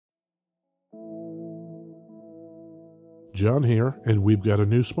John here, and we've got a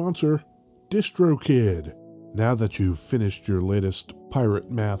new sponsor, DistroKid. Now that you've finished your latest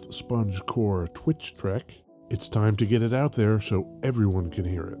Pirate Math Sponge Core Twitch trek, it's time to get it out there so everyone can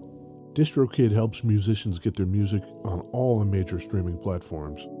hear it. DistroKid helps musicians get their music on all the major streaming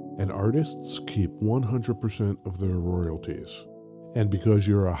platforms, and artists keep 100% of their royalties. And because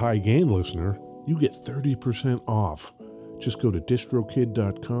you're a High Gain listener, you get 30% off. Just go to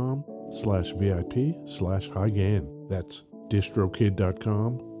distrokid.com/VIP/highgain. That's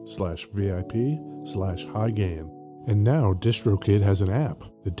distrokid.com/VIP/highgain. And now DistroKid has an app.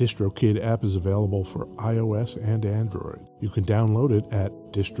 The DistroKid app is available for iOS and Android. You can download it at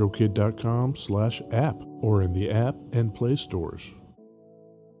distrokid.com/app or in the App and Play stores.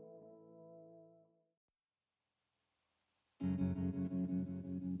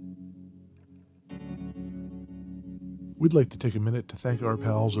 We'd like to take a minute to thank our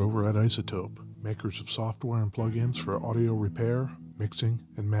pals over at Isotope, makers of software and plugins for audio repair, mixing,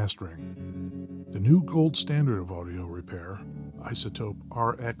 and mastering. The new gold standard of audio repair, Isotope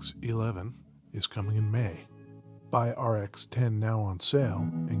RX11, is coming in May. Buy RX10 now on sale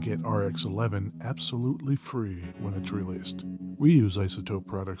and get RX11 absolutely free when it's released. We use Isotope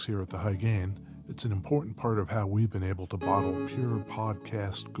products here at the High Gain. It's an important part of how we've been able to bottle pure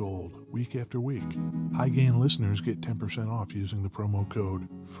podcast gold week after week. High Gain listeners get 10% off using the promo code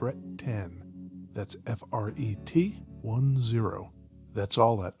FRET10. That's FRET10. That's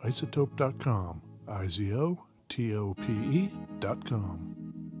all at isotope.com. IZOTOPE.com.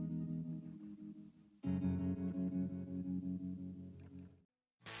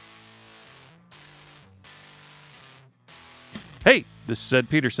 Hey, this is Ed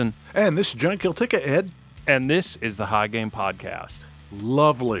Peterson. And this is John Kiltica, Ed. And this is the High Game Podcast.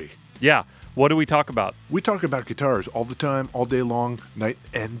 Lovely. Yeah, what do we talk about? We talk about guitars all the time, all day long, night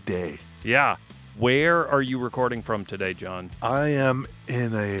and day. Yeah. Where are you recording from today, John? I am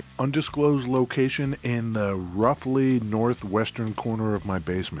in a undisclosed location in the roughly northwestern corner of my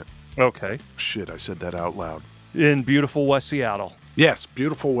basement. Okay. Shit, I said that out loud. In beautiful West Seattle. Yes,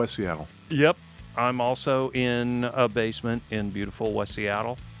 beautiful West Seattle. Yep. I'm also in a basement in beautiful West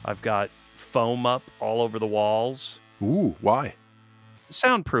Seattle. I've got foam up all over the walls. Ooh, why?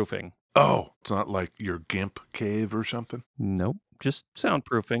 Soundproofing. Oh, it's not like your GIMP cave or something? Nope, just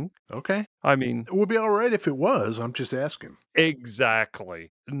soundproofing. Okay. I mean... It would be all right if it was. I'm just asking.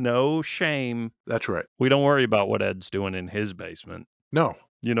 Exactly. No shame. That's right. We don't worry about what Ed's doing in his basement. No.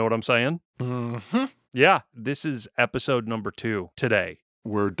 You know what I'm saying? Mm-hmm. Yeah, this is episode number 2 today.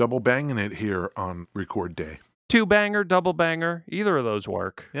 We're double banging it here on record day. 2-banger, double banger, either of those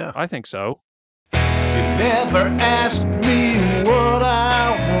work. Yeah. I think so. You never asked me what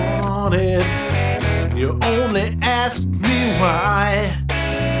I wanted. You only asked me why.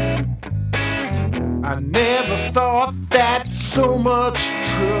 I never thought that so much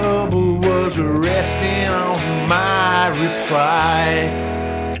trouble was resting on my reply.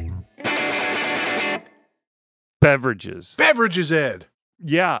 Beverages. Beverages, Ed.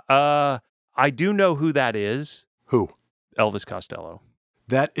 Yeah, I do know who that is. Who? Elvis Costello.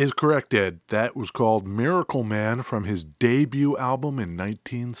 That is correct, Ed. That was called Miracle Man from his debut album in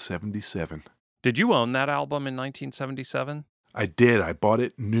 1977. Did you own that album in 1977? I did. I bought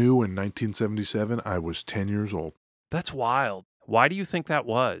it new in 1977. I was 10 years old. That's wild. Why do you think that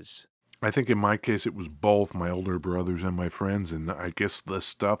was? I think in my case it was both my older brothers and my friends, and I guess the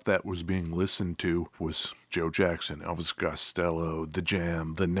stuff that was being listened to was Joe Jackson, Elvis Costello, The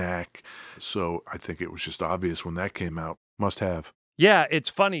Jam, The Knack. So I think it was just obvious when that came out. Must have. Yeah, it's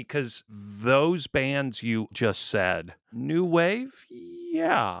funny because those bands you just said, new wave?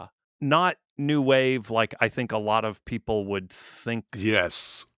 Yeah. Not new wave like I think a lot of people would think.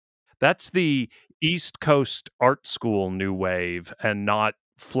 Yes. That's the East Coast art school new wave and not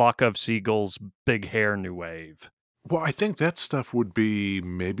Flock of Seagulls, Big Hair new wave. Well, I think that stuff would be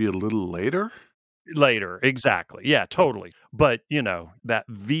maybe a little later. Later, exactly. Yeah, totally. But, you know, that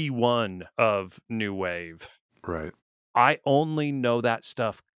V1 of new wave. Right. I only know that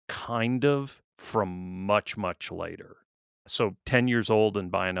stuff kind of from much, much later. So 10 years old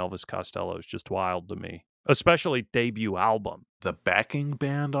and buying Elvis Costello is just wild to me, especially debut album. The backing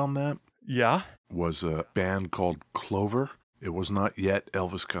band on that Yeah. was a band called Clover. It was not yet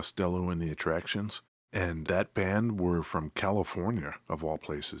Elvis Costello and the Attractions. And that band were from California, of all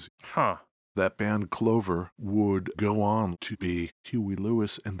places. Huh. That band Clover would go on to be Huey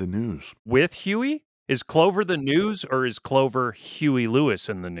Lewis and the News. With Huey? Is Clover the News or is Clover Huey Lewis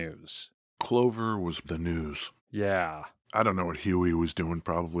in the News? Clover was the News. Yeah. I don't know what Huey was doing.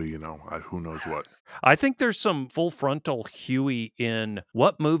 Probably, who knows what. I think there's some full frontal Huey in...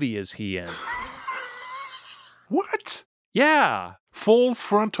 What movie is he in? What? Yeah. Full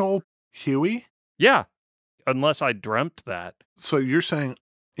frontal Huey? Yeah. Unless I dreamt that. So you're saying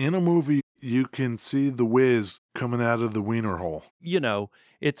in a movie you can see the whiz coming out of the wiener hole? You know,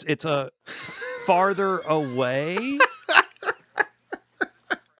 it's a farther away.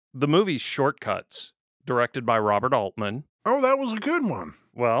 The movie's Shortcuts, directed by Robert Altman. Oh, that was a good one.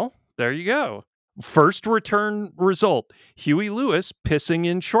 Well, there you go. First return result, Huey Lewis pissing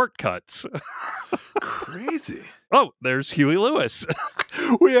in Shortcuts. Crazy. Oh, there's Huey Lewis.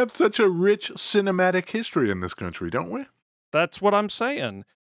 We have such a rich cinematic history in this country, don't we? That's what I'm saying.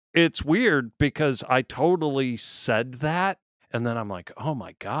 It's weird because I totally said that, and then I'm like, oh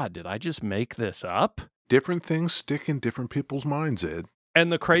my God, did I just make this up? Different things stick in different people's minds, Ed. And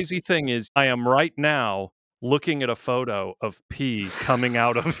the crazy thing is, I am right now looking at a photo of pee coming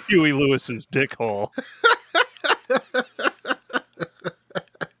out of Huey Lewis's dick hole.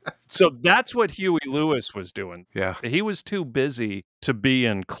 So that's what Huey Lewis was doing. Yeah. He was too busy to be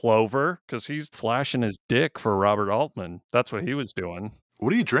in Clover because he's flashing his dick for Robert Altman. That's what he was doing.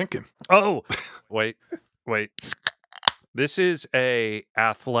 What are you drinking? Oh, wait. This is a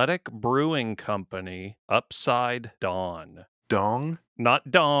athletic brewing company, Upside Dawn. Dong? Not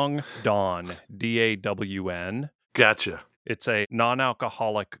Dong, Dawn. D-A-W-N. Gotcha. It's a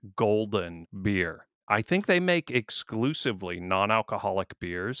non-alcoholic golden beer. I think they make exclusively non-alcoholic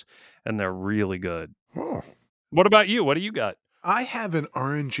beers, and they're really good. Oh. What about you? What do you got? I have an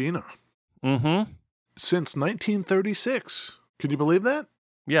Orangina. Mm-hmm. Since 1936. Can you believe that?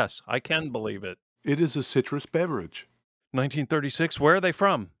 Yes, I can believe it. It is a citrus beverage. 1936, where are they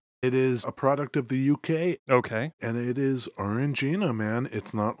from? It is a product of the UK, Okay. and it is Orangina, man.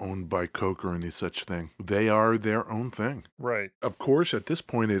 It's not owned by Coke or any such thing. They are their own thing. Right. Of course, at this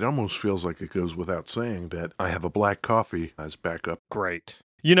point, it almost feels like it goes without saying that I have a black coffee as backup. Great.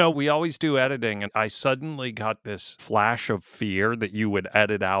 You know, we always do editing, and I suddenly got this flash of fear that you would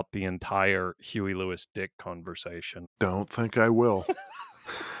edit out the entire Huey Lewis Dick conversation. Don't think I will.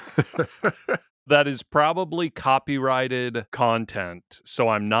 That is probably copyrighted content, so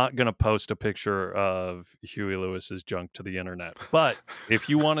I'm not going to post a picture of Huey Lewis's junk to the internet. But if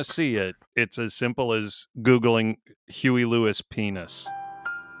you want to see it, it's as simple as Googling Huey Lewis penis.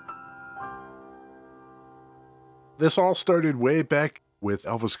 This all started way back with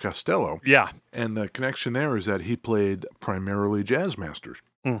Elvis Costello. Yeah. And the connection there is that he played primarily jazz masters.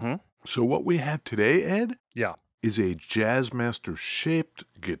 Mm-hmm. So what we have today, Ed, Yeah. is a jazz master shaped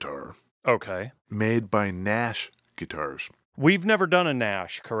guitar Okay. made by Nash Guitars. We've never done a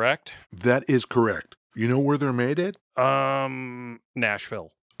Nash, correct? That is correct. You know where they're made, Ed?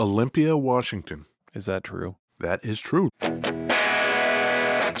 Nashville. Olympia, Washington. Is that true? That is true.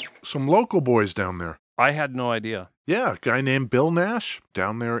 Some local boys down there. I had no idea. Yeah, a guy named Bill Nash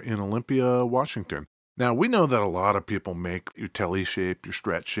down there in Olympia, Washington. Now, we know that a lot of people make your telly shape, your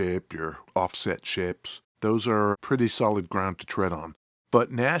strat shape, your offset shapes. Those are pretty solid ground to tread on.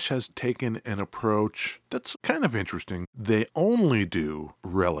 But Nash has taken an approach that's kind of interesting. They only do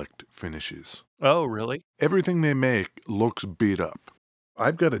relic finishes. Oh, really? Everything they make looks beat up.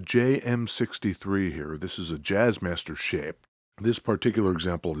 I've got a JM63 here. This is a Jazzmaster shape. This particular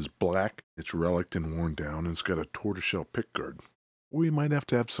example is black. It's relic and worn down, and it's got a tortoiseshell pickguard. We might have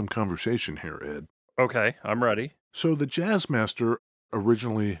to have some conversation here, Ed. Okay, I'm ready. So the Jazzmaster,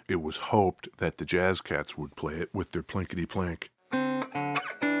 originally it was hoped that the Jazz Cats would play it with their plinkety-plank.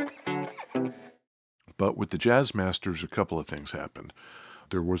 But with the Jazzmasters, a couple of things happened.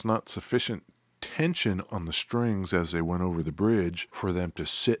 There was not sufficient tension on the strings as they went over the bridge for them to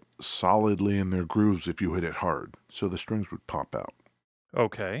sit solidly in their grooves if you hit it hard. So the strings would pop out.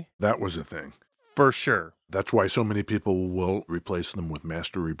 Okay. That was a thing. For sure. That's why so many people will replace them with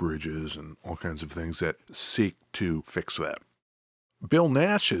mastery bridges and all kinds of things that seek to fix that. Bill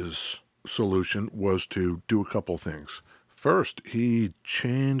Nash's solution was to do a couple things. First, he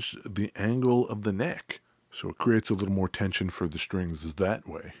changed the angle of the neck, so it creates a little more tension for the strings that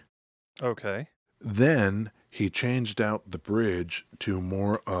way. Okay. Then he changed out the bridge to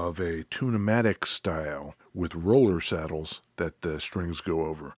more of a tunematic style with roller saddles that the strings go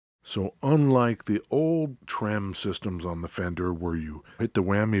over. So unlike the old trem systems on the Fender where you hit the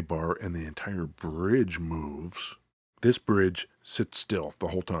whammy bar and the entire bridge moves, this bridge sits still the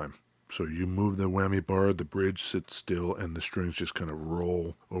whole time. So you move the whammy bar, the bridge sits still, and the strings just kind of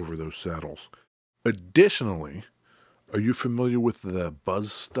roll over those saddles. Additionally, are you familiar with the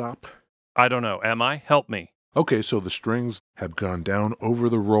buzz stop? I don't know. Am I? Help me. Okay, so the strings have gone down over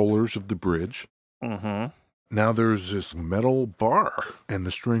the rollers of the bridge. Mm-hmm. Now there's this metal bar, and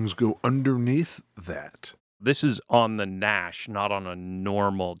the strings go underneath that. This is on the Nash, not on a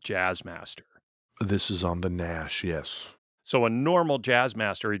normal Jazzmaster. This is on the Nash, yes. So a normal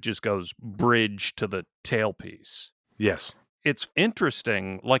Jazzmaster, it just goes bridge to the tailpiece. Yes. It's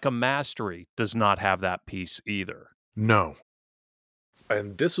interesting, like a Mastery does not have that piece either. No.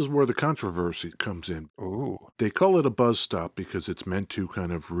 And this is where the controversy comes in. Ooh. They call it a buzz stop because it's meant to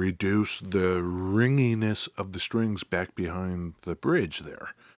kind of reduce the ringiness of the strings back behind the bridge there.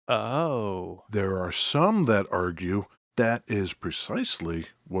 Oh. There are some that argue that is precisely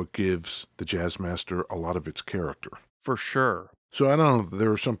what gives the Jazzmaster a lot of its character. For sure. So I don't know,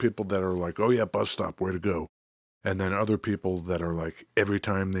 there are some people that are like, oh yeah, buzz stop, way to go. And then other people that are like, every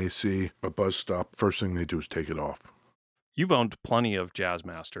time they see a buzz stop, first thing they do is take it off. You've owned plenty of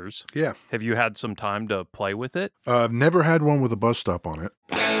Jazzmasters. Yeah. Have you had some time to play with it? I've never had one with a buzz stop on it.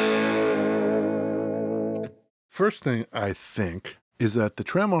 First thing I think is that the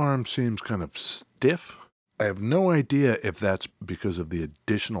trem arm seems kind of stiff. I have no idea if that's because of the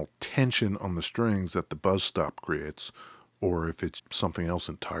additional tension on the strings that the buzz stop creates, or if it's something else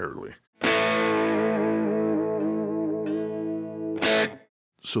entirely.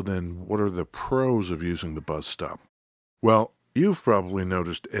 So then, what are the pros of using the buzz stop? Well, you've probably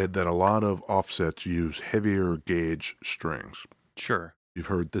noticed, Ed, that a lot of offsets use heavier gauge strings. Sure. You've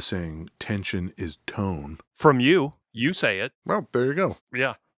heard the saying, tension is tone. From you. You say it. Well, there you go.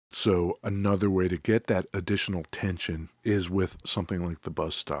 Yeah. So another way to get that additional tension is with something like the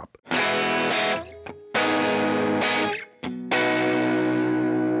buzz stop.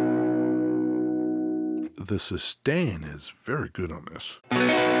 The sustain is very good on this.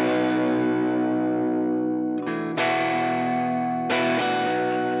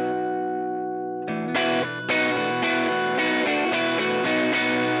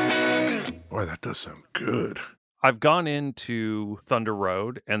 Boy, that does sound good. I've gone into Thunder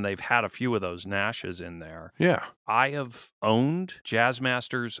Road, and they've had a few of those Nashes in there. Yeah. I have owned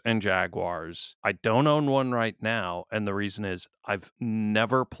Jazzmasters and Jaguars. I don't own one right now, and the reason is I've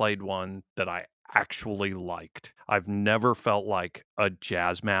never played one that I actually liked. I've never felt like a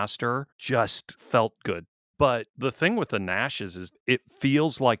Jazzmaster just felt good. But the thing with the Nashes is it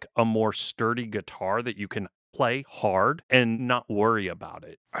feels like a more sturdy guitar that you can play hard and not worry about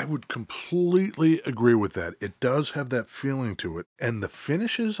it. I would completely agree with that. It does have that feeling to it. And the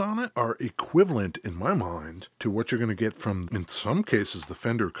finishes on it are equivalent, in my mind, to what you're going to get from, in some cases, the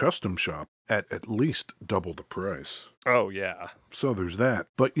Fender Custom Shop at least double the price. Oh, yeah. So there's that.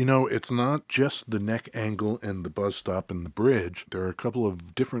 But, you know, it's not just the neck angle and the buzz stop and the bridge. There are a couple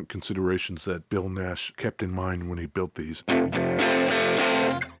of different considerations that Bill Nash kept in mind when he built these.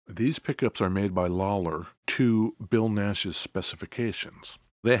 These pickups are made by Lawler to Bill Nash's specifications.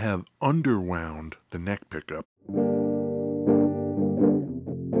 They have underwound the neck pickup.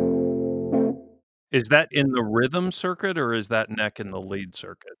 Is that in the rhythm circuit or is that neck in the lead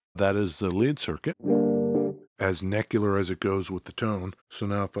circuit? That is the lead circuit, as necular as it goes with the tone. So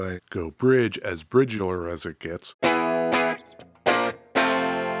now if I go bridge, as bridgular as it gets.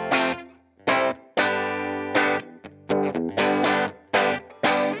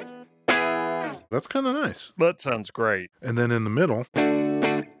 That's kind of nice. That sounds great. And then in the middle,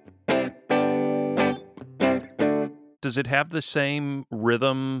 does it have the same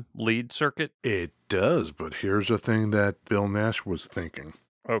rhythm lead circuit? It does, but here's a thing that Bill Nash was thinking.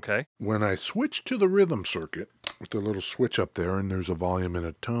 Okay. When I switch to the rhythm circuit, with the little switch up there and there's a volume and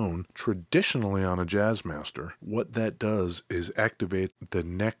a tone, traditionally on a Jazzmaster, what that does is activate the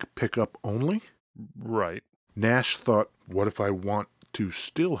neck pickup only. Right. Nash thought, what if I want to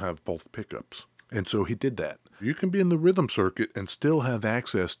still have both pickups? And so he did that. You can be in the rhythm circuit and still have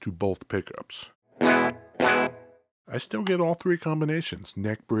access to both pickups. I still get all three combinations,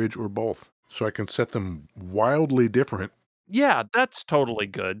 neck, bridge, or both. So I can set them wildly different. Yeah, that's totally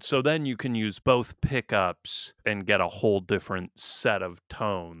good. So then you can use both pickups and get a whole different set of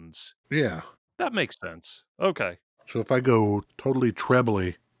tones. Yeah. That makes sense. Okay. So if I go totally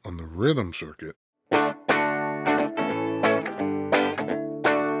trebly on the rhythm circuit, now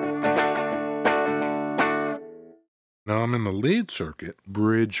I'm in the lead circuit,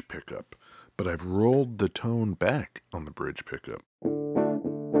 bridge pickup, but I've rolled the tone back on the bridge pickup.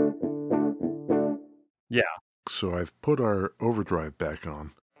 Yeah. So I've put our overdrive back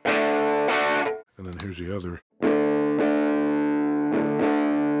on. And then here's the other.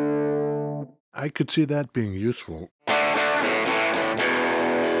 I could see that being useful.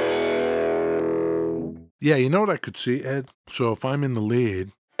 Yeah, you know what I could see, Ed? So if I'm in the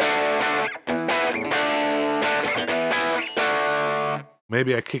lead,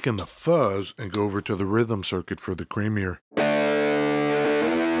 maybe I kick in the fuzz and go over to the rhythm circuit for the creamier.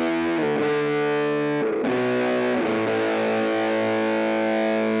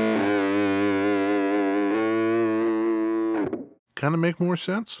 kind of make more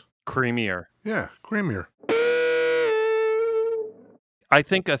sense. Creamier. Yeah, creamier. I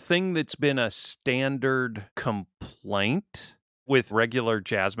think a thing that's been a standard complaint with regular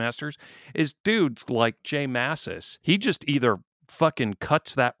jazz masters is dudes like Jay Massis. He just either fucking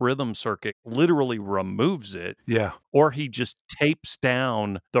cuts that rhythm circuit, literally removes it, Yeah. or he just tapes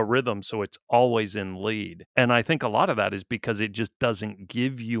down the rhythm so it's always in lead. And I think a lot of that is because it just doesn't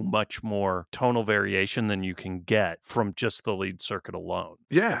give you much more tonal variation than you can get from just the lead circuit alone.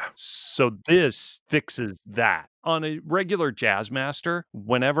 Yeah. So this fixes that. On a regular jazz master,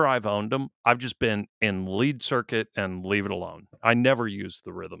 whenever I've owned them, I've just been in lead circuit and leave it alone. I never use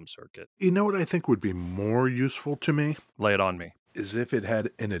the rhythm circuit. You know what I think would be more useful to me? Lay it on me. Is if it had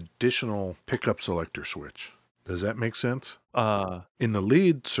an additional pickup selector switch. Does that make sense? In the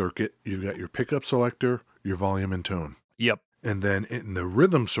lead circuit, you've got your pickup selector, your volume and tone. Yep. And then in the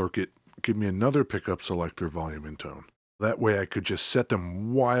rhythm circuit, give me another pickup selector, volume and tone. That way I could just set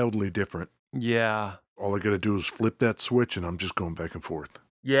them wildly different. Yeah. All I got to do is flip that switch and I'm just going back and forth.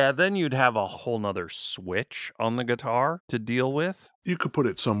 Yeah, then you'd have a whole nother switch on the guitar to deal with. You could put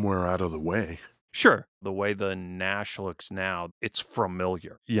it somewhere out of the way. Sure. The way the Nash looks now, it's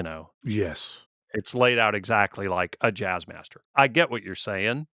familiar, you know. Yes. It's laid out exactly like a jazz master. I get what you're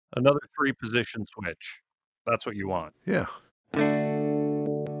saying. Another 3-position switch. That's what you want. Yeah.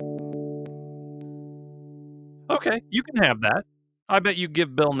 Okay, you can have that. I bet you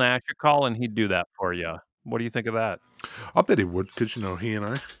give Bill Nash a call and he'd do that for you. What do you think of that? I'll bet he would, because, you know, he and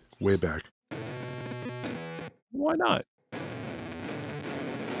I, way back. Why not?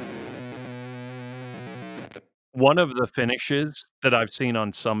 One of the finishes that I've seen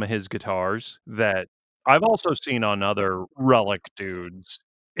on some of his guitars that I've also seen on other Relic dudes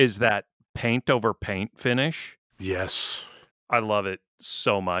is that paint over paint finish. Yes. I love it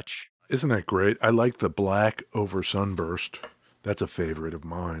so much. Isn't that great? I like the black over sunburst. That's a favorite of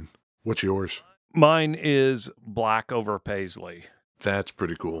mine. What's yours? Mine is black over paisley. That's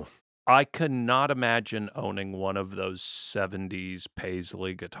pretty cool. I could not imagine owning one of those 70s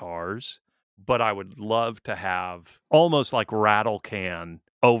paisley guitars, but I would love to have almost like rattle can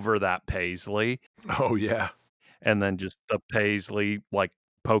over that paisley. Oh, yeah. And then just the paisley like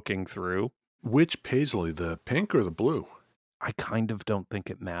poking through. Which paisley, the pink or the blue? I kind of don't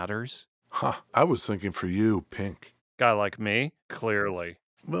think it matters. Huh. I was thinking for you, pink. Guy like me, clearly.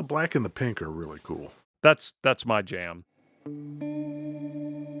 The black and the pink are really cool. That's my jam.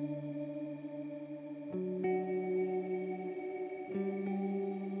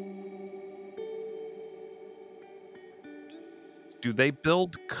 Do they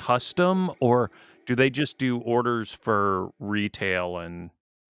build custom or do they just do orders for retail and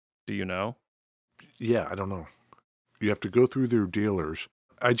do you know? Yeah, I don't know. You have to go through their dealers.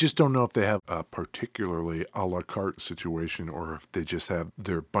 I just don't know if they have a particularly a la carte situation or if they just have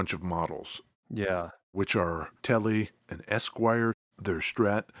their bunch of models, Yeah. which are Telly and Esquire, their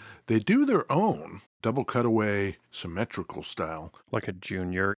Strat. They do their own double cutaway symmetrical style. Like a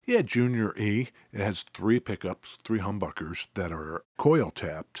junior. Yeah, Junior E. It has 3 pickups, 3 humbuckers that are coil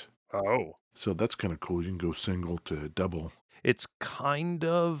tapped. Oh. So that's kind of cool. You can go single to double. It's kind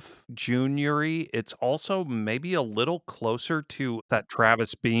of junior-y. It's also maybe a little closer to that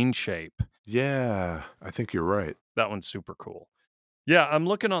Travis Bean shape. Yeah, I think you're right. That one's super cool. Yeah, I'm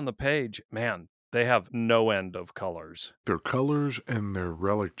looking on the page. Man, they have no end of colors. Their colors and their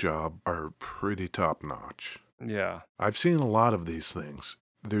relic job are pretty top notch. Yeah. I've seen a lot of these things.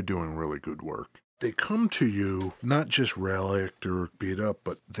 They're doing really good work. They come to you not just relic or beat up,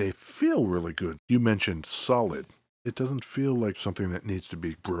 but they feel really good. You mentioned solid. It doesn't feel like something that needs to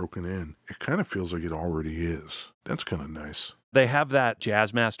be broken in. It kind of feels like it already is. That's kind of nice. They have that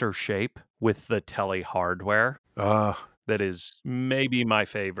Jazzmaster shape with the Telly hardware. That is maybe my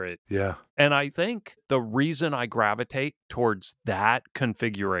favorite. Yeah. And I think the reason I gravitate towards that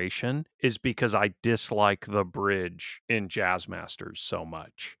configuration is because I dislike the bridge in Jazzmasters so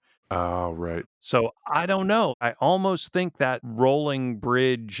much. Oh, right. So I don't know. I almost think that rolling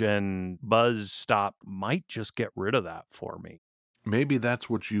bridge and buzz stop might just get rid of that for me. Maybe that's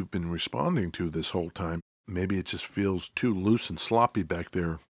what you've been responding to this whole time. Maybe it just feels too loose and sloppy back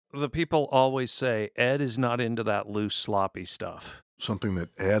there. The people always say Ed is not into that loose, sloppy stuff. Something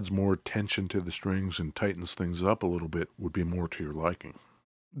that adds more tension to the strings and tightens things up a little bit would be more to your liking.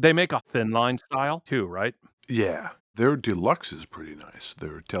 They make a thin line style too, right? Yeah. Their deluxe is pretty nice.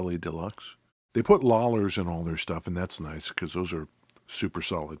 Their Telly Deluxe. They put Lawlers in all their stuff, and that's nice because those are super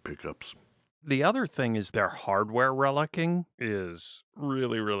solid pickups. The other thing is their hardware relicking is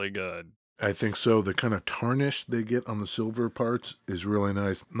really, really good. I think so. The kind of tarnish they get on the silver parts is really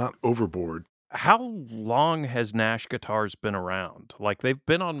nice. Not overboard. How long has Nash Guitars been around? Like, they've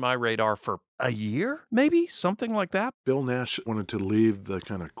been on my radar for a year, maybe? Something like that? Bill Nash wanted to leave the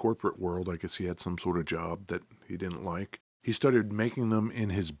kind of corporate world. I guess he had some sort of job that he didn't like. He started making them in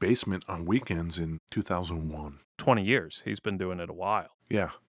his basement on weekends in 2001. 20 years. He's been doing it a while.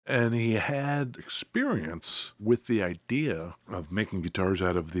 Yeah. And he had experience with the idea of making guitars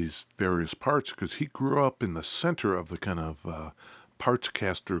out of these various parts because he grew up in the center of the kind of parts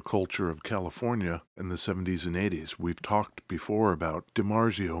caster culture of California in the 70s and 80s. We've talked before about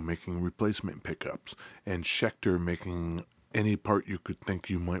DiMarzio making replacement pickups and Schecter making any part you could think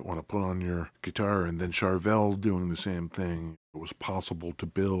you might want to put on your guitar, and then Charvel doing the same thing. It was possible to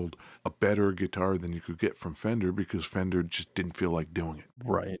build a better guitar than you could get from Fender because Fender just didn't feel like doing it.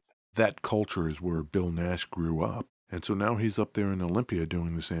 Right. That culture is where Bill Nash grew up. And so now he's up there in Olympia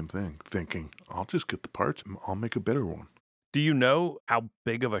doing the same thing, thinking, I'll just get the parts and I'll make a better one. Do you know how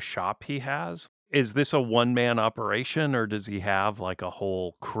big of a shop he has? Is this a one-man operation, or does he have like a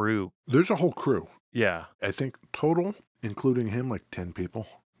whole crew? There's a whole crew. Yeah. I think total, including him, like 10 people.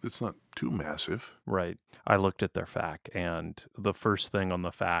 It's not too massive. Right. I looked at their FAQ, and the first thing on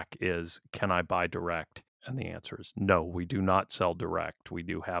the FAQ is, can I buy direct? And the answer is no, we do not sell direct. We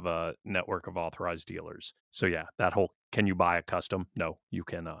do have a network of authorized dealers. So yeah, that whole, can you buy a custom? No, you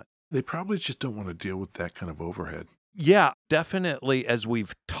cannot. They probably just don't want to deal with that kind of overhead. Yeah, definitely. As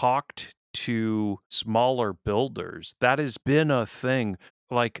we've talked to smaller builders, that has been a thing.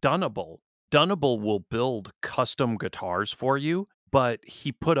 Like Dunnable will build custom guitars for you, but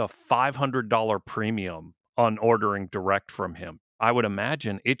he put a $500 premium on ordering direct from him. I would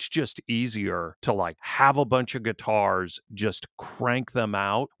imagine it's just easier to like have a bunch of guitars, just crank them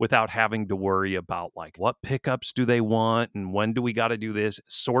out without having to worry about like what pickups do they want and when do we got to do this,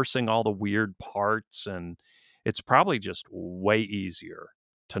 sourcing all the weird parts. And it's probably just way easier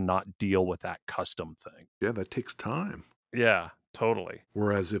to not deal with that custom thing. Yeah, that takes time. Yeah, totally.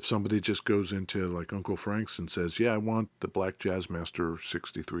 Whereas if somebody just goes into like Uncle Frank's and says, yeah, I want the Black Jazzmaster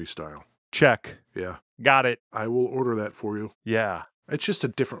 63 style. Check. Yeah. Got it. I will order that for you. Yeah. It's just a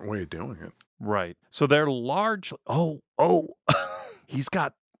different way of doing it. Right. So they're large. Oh, he's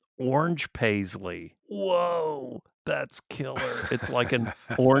got orange paisley. Whoa, that's killer. It's like an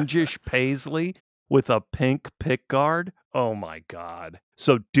orangish paisley with a pink pick guard. Oh my God.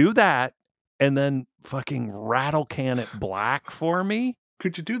 So do that and then fucking rattle can it black for me.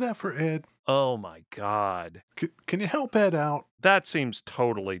 Could you do that for Ed? Oh my God. Can you help Ed out? That seems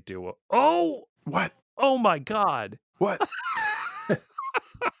totally doable. Oh, What? oh my God. What?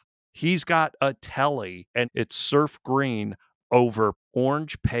 He's got a telly and it's surf green over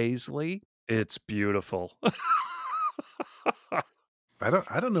orange paisley. It's beautiful. I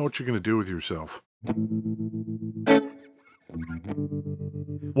don't know what you're going to do with yourself.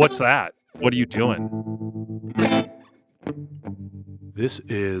 What's that? What are you doing? This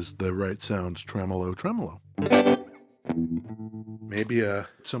is the Right Sounds Tremolo. Maybe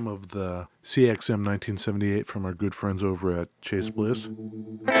some of the CXM 1978 from our good friends over at Chase Bliss.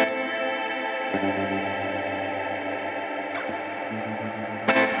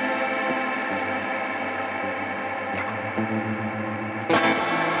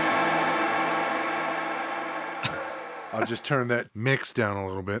 I'll just turn that mix down a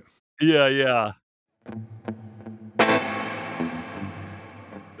little bit. Yeah.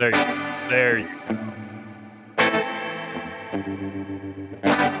 There you go.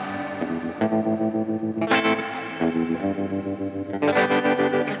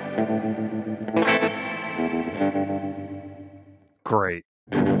 Great.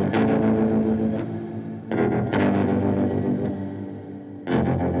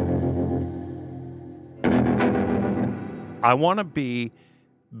 I want to be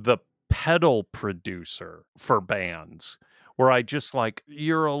the pedal producer for bands where I just like,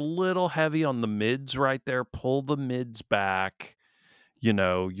 you're a little heavy on the mids right there, pull the mids back, you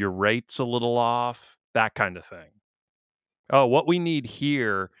know, your rate's a little off, that kind of thing. Oh, what we need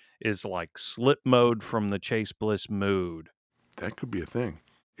here is like slip mode from the Chase Bliss Mood. That could be a thing.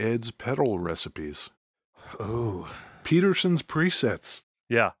 Ed's pedal recipes. Oh. Peterson's presets.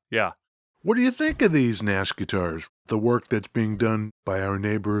 Yeah. What do you think of these Nash guitars? The work that's being done by our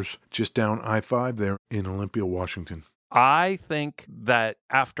neighbors just down I-5 there in Olympia, Washington. I think that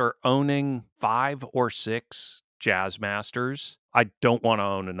after owning 5 or 6 Jazzmasters, I don't want to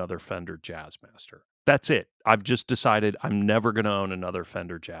own another Fender Jazzmaster. That's it. I've just decided I'm never going to own another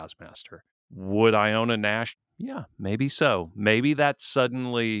Fender Jazzmaster. Would I own a Nash? Yeah, maybe so. Maybe that's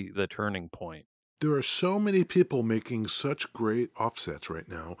suddenly the turning point. There are so many people making such great offsets right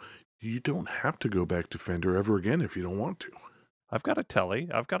now. You don't have to go back to Fender ever again if you don't want to. I've got a Telly.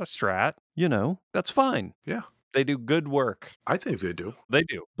 I've got a Strat. That's fine. Yeah, They do good work. I think they do. They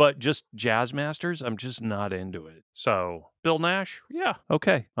do. But just Jazz Masters, I'm just not into it. So, Bill Nash, yeah,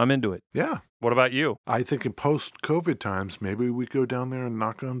 okay, I'm into it. Yeah. What about you? I think in post-COVID times, maybe we go down there and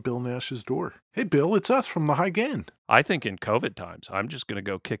knock on Bill Nash's door. Hey, Bill, it's us from the High Gain. I think in COVID times, I'm just going to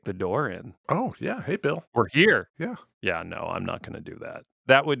go kick the door in. Oh, yeah. Hey, Bill. We're here. Yeah. Yeah, no, I'm not going to do that.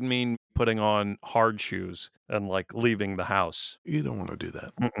 That would mean putting on hard shoes and leaving the house. You don't want to do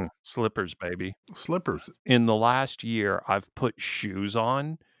that. Mm-mm. Slippers, baby. Slippers. In the last year, I've put shoes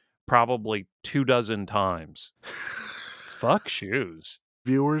on probably 24 times. Fuck shoes.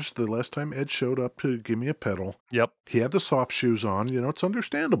 Viewers, the last time Ed showed up to give me a pedal, Yep. he had the soft shoes on. It's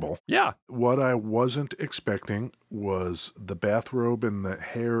understandable. Yeah. What I wasn't expecting was the bathrobe and the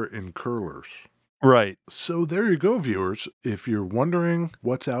hair in curlers. Right. So there you go, viewers. If you're wondering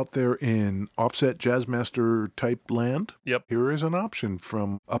what's out there in offset Jazzmaster type land, Yep. here is an option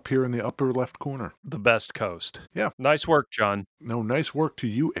from up here in the upper left corner. The best coast. Yeah. Nice work, John. No, nice work to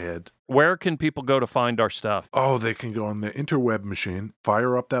you, Ed. Where can people go to find our stuff? Oh, they can go on the interweb machine,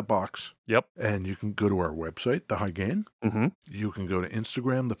 fire up that box, Yep. and you can go to our website, The High Gain. Mm-hmm. You can go to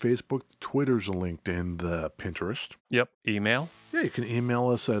Instagram, the Facebook, the Twitter's linked in, the Pinterest. Yep. Email. Yeah, you can email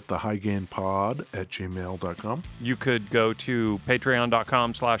us at thehighgainpod@gmail.com. You could go to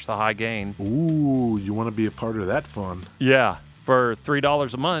patreon.com/thehighgain. Ooh, you want to be a part of that fun. Yeah. For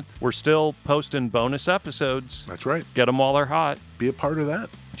 $3 a month, we're still posting bonus episodes. That's right. Get them while they're hot. Be a part of that.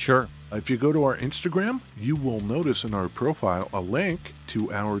 Sure. If you go to our Instagram, you will notice in our profile a link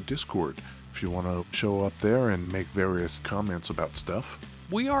to our Discord. If you want to show up there and make various comments about stuff.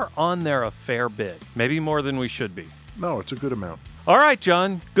 We are on there a fair bit, maybe more than we should be. No, it's a good amount. All right,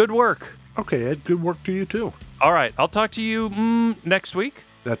 John. Good work. Okay, Ed, good work to you too. All right. I'll talk to you next week.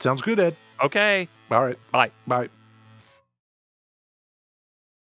 That sounds good, Ed. Okay. All right. Bye. Bye.